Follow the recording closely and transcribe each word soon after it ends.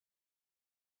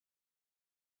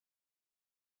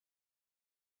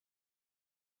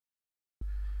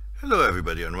Hello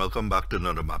everybody and welcome back to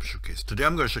another map showcase. Today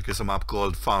I'm going to showcase a map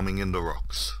called Farming in the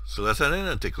Rocks. So let's head in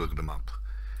and take a look at the map.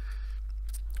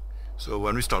 So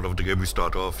when we start off the game, we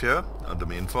start off here at the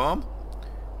main farm.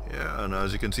 Yeah, and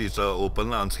as you can see, it's an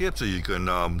open landscape, so you can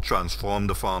transform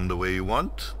the farm the way you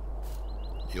want,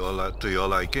 to your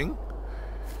liking.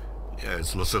 Yeah,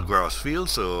 it's lots of grass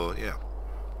fields, so yeah,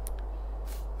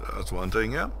 that's one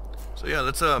thing. Yeah, so yeah,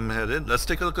 let's head in. Let's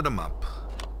take a look at the map.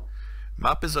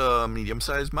 Map is a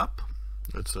medium-sized map.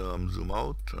 Let's zoom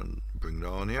out and bring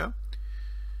down here.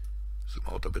 Zoom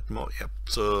out a bit more. Yep.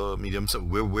 So medium. So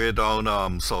we're way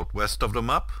down southwest of the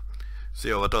map. So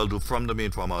yeah, what I'll do from the main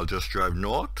farm, I'll just drive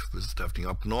north, visit everything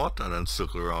up north, and then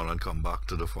circle around and come back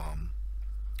to the farm.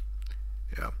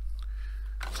 Yeah.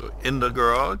 So in the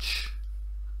garage,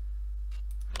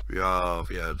 we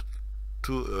have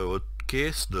two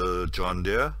case, the John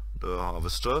Deere, the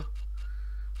harvester,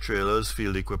 trailers,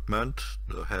 field equipment,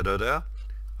 the header there,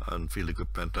 and field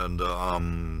equipment, and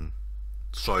the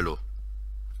silo.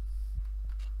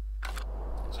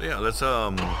 So yeah, let's put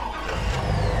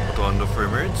on the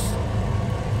frame rates.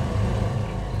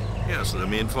 Yeah, so the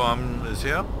main farm is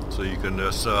here, so you can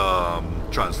just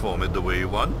transform it the way you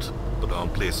want. Put down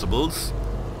placeables,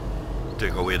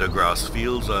 take away the grass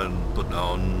fields and put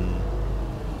down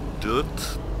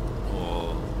dirt,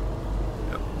 or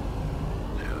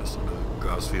yeah, so the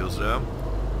grass fields there.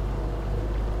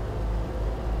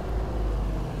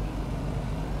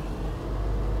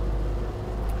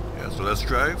 Yeah, so let's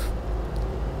drive.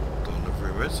 Turn the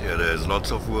frame rates. Yeah, there's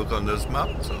lots of work on this map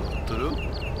to do.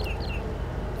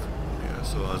 Yeah,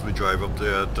 so as we drive up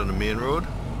there to the main road,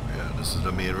 yeah, this is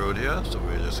the main road here, so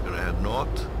we're just gonna head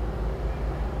north.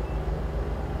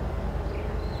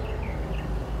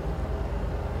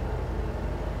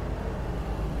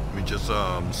 We just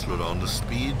slow down the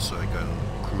speed so I can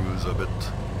cruise a bit.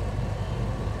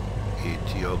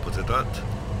 80, I'll put it at.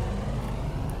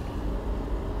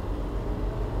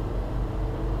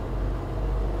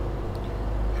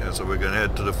 Yeah, so we're gonna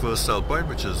head to the first sell point,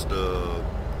 which is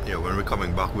when we're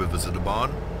coming back, we'll visit the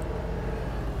barn.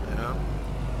 Yeah.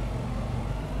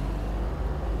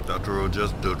 Dirt road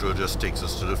just takes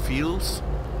us to the fields.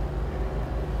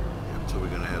 Yep, so we're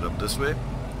gonna head up this way.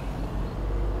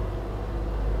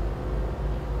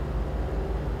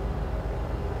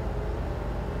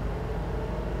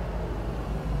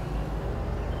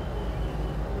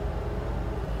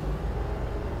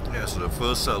 Yeah, so the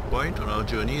first sell point on our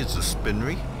journey is the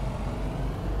spinnery.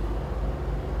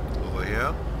 Over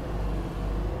here.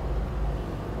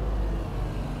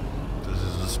 This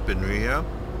is the spinnery here.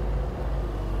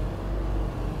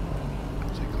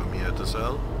 So you come here to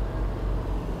sell.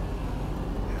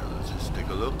 Yeah, let's just take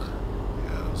a look.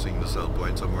 Yeah, I'm seeing the sell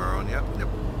point somewhere around here. Yep.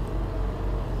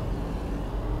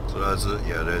 So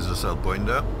there's a sell point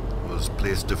there. It was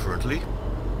placed differently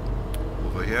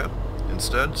over here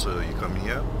instead, so you come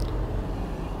here.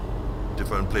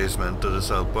 Different placement to the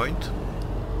sell point.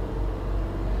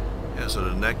 Yeah, so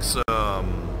the next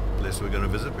place we're going to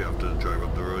visit, we have to drive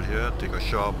up the road here, take a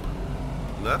sharp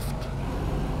left,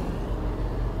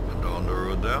 and down the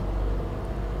road there.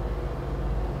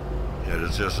 Yeah,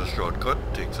 it's just a shortcut,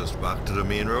 takes us back to the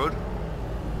main road.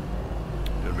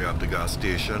 Then we have the gas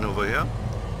station over here.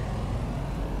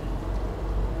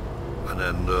 And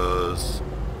then there's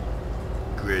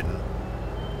grain.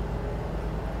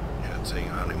 Saying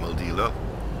animal dealer.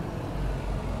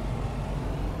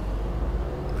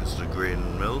 It's the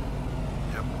grain mill.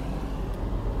 Yep.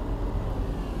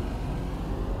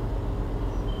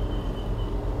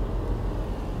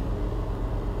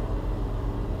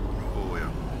 Oh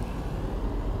yeah.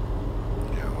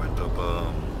 Yeah, went up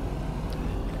a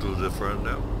little different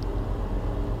now.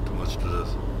 Too much to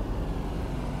this.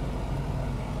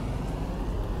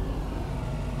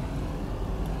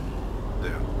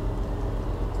 There.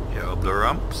 Yeah, up the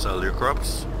ramp, sell your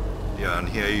crops. Yeah, and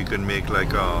here you can make like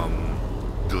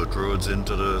dirt roads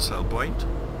into the sell point.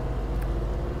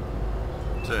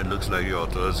 So it looks like the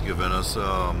author has given us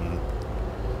a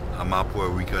map where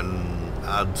we can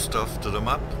add stuff to the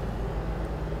map,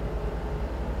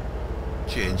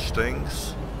 change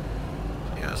things.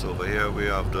 Yeah, so over here we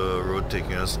have the road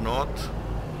taking us north.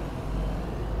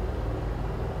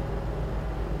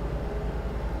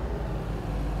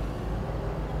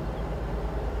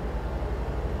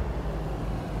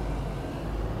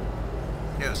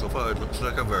 Yeah, so far it looks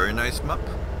like a very nice map.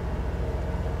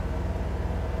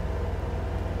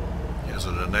 Yeah,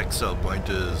 so the next sell point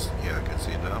is, yeah, I can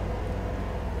see it now.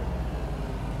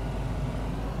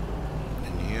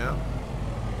 In here.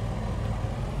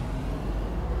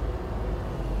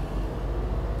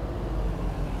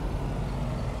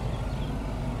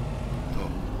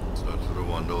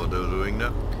 wonder what they're doing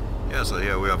there. Yeah, so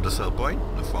here we have the sell point,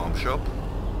 the farm shop.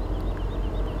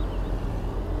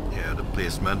 Yeah, the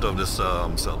placement of this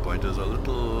sell point is a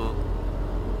little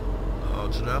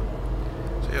large there.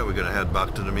 So yeah, we're gonna head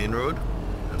back to the main road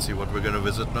and see what we're gonna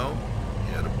visit now.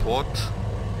 Yeah, the port,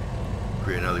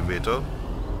 grain elevator.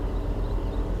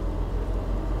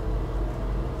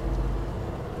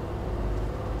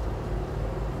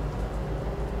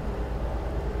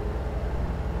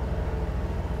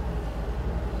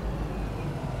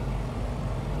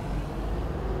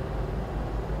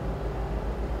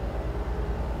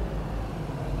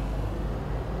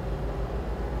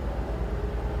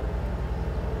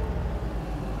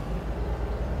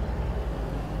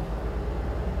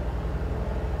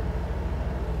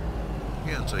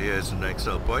 Yeah, so here's the next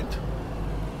sell point.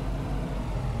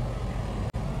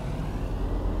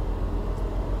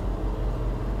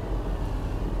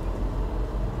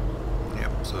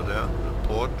 Yep, so there, the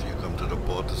port, you come to the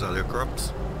port to sell your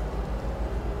crops.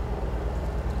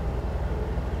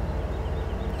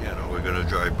 Yeah, now we're gonna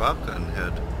drive back and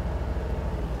head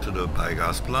to the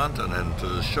biogas plant and then to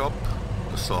the shop,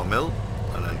 the sawmill,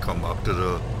 and then come back to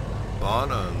the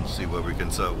barn and see what we can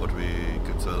sell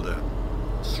there.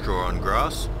 Straw and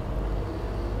grass.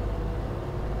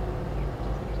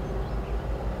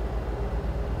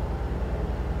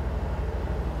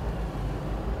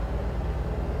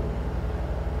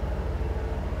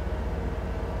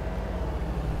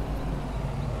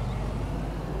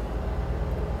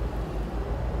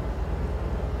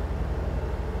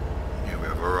 Here we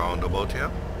have a roundabout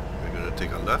here. We're going to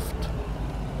take a left.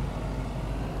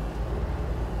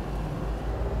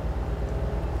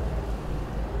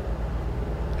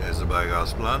 There's the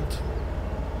biogas plant.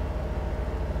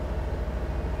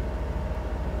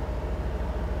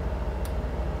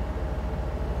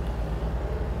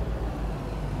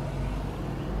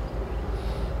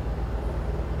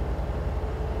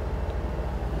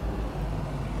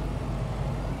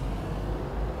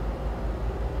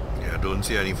 Yeah, I don't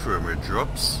see any frame rate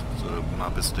drops, so the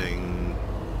map is staying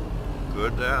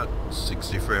good there at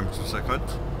 60 frames per second.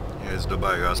 Here's the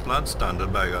biogas plant, standard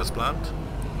biogas plant.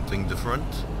 Nothing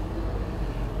different.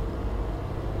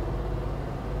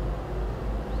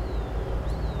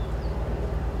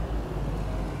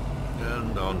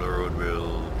 And down the road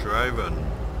we'll drive, and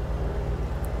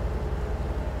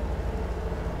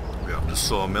we have the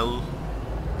sawmill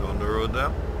down the road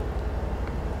there.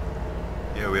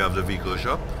 Here we have the vehicle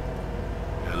shop.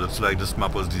 It looks like this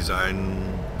map was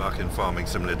designed back in Farming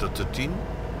Simulator 13.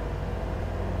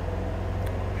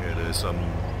 Here there's some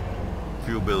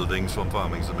few buildings from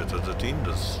Farming Simulator 13,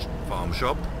 this farm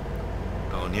shop.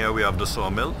 Down here we have the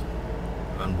sawmill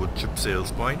and wood chip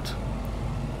sales point.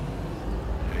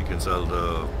 Here you can sell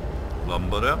the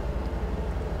lumber there.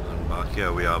 And back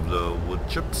here we have the wood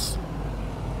chips.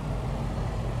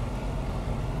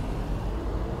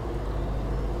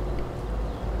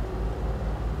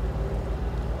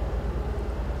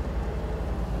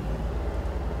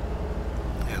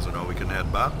 Yeah, so now we can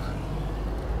head back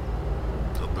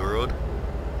up the road.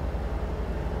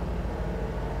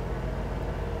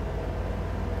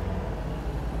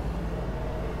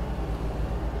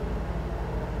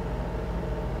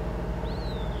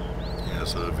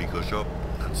 So the vehicle shop,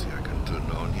 let's see, I can turn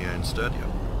down here instead. Yeah,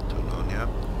 turn down here.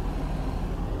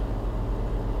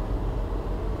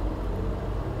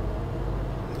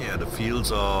 Yeah, the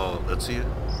fields are, let's see,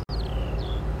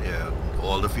 yeah,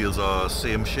 all the fields are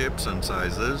same shapes and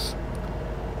sizes,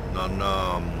 none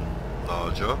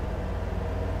larger.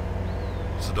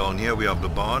 So down here we have the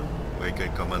barn where you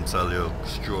can come and sell your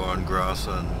straw and grass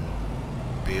and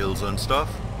bales and stuff.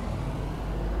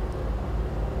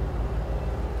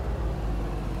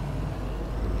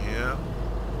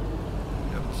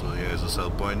 So here's a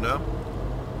sell point there.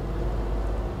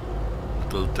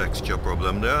 Little texture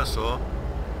problem there, so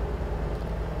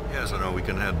yeah, so now we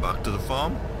can head back to the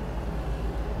farm.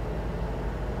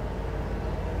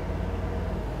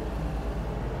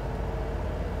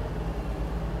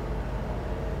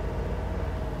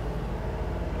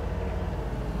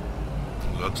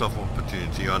 Lots of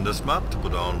opportunity on this map to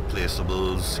put down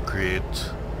placeables,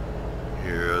 create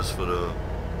areas for the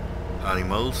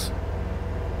animals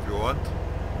if you want.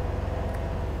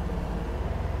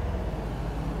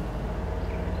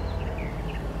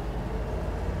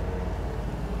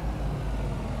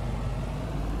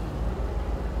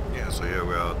 So here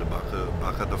we are at the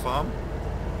back at the farm.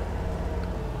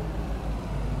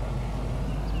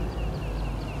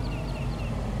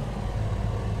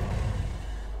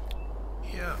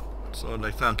 Yeah, so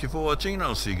like thank you for watching.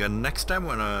 I'll see you again next time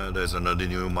when there's another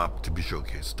new map to be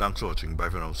showcased. Thanks for watching. Bye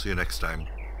for now. See you next time.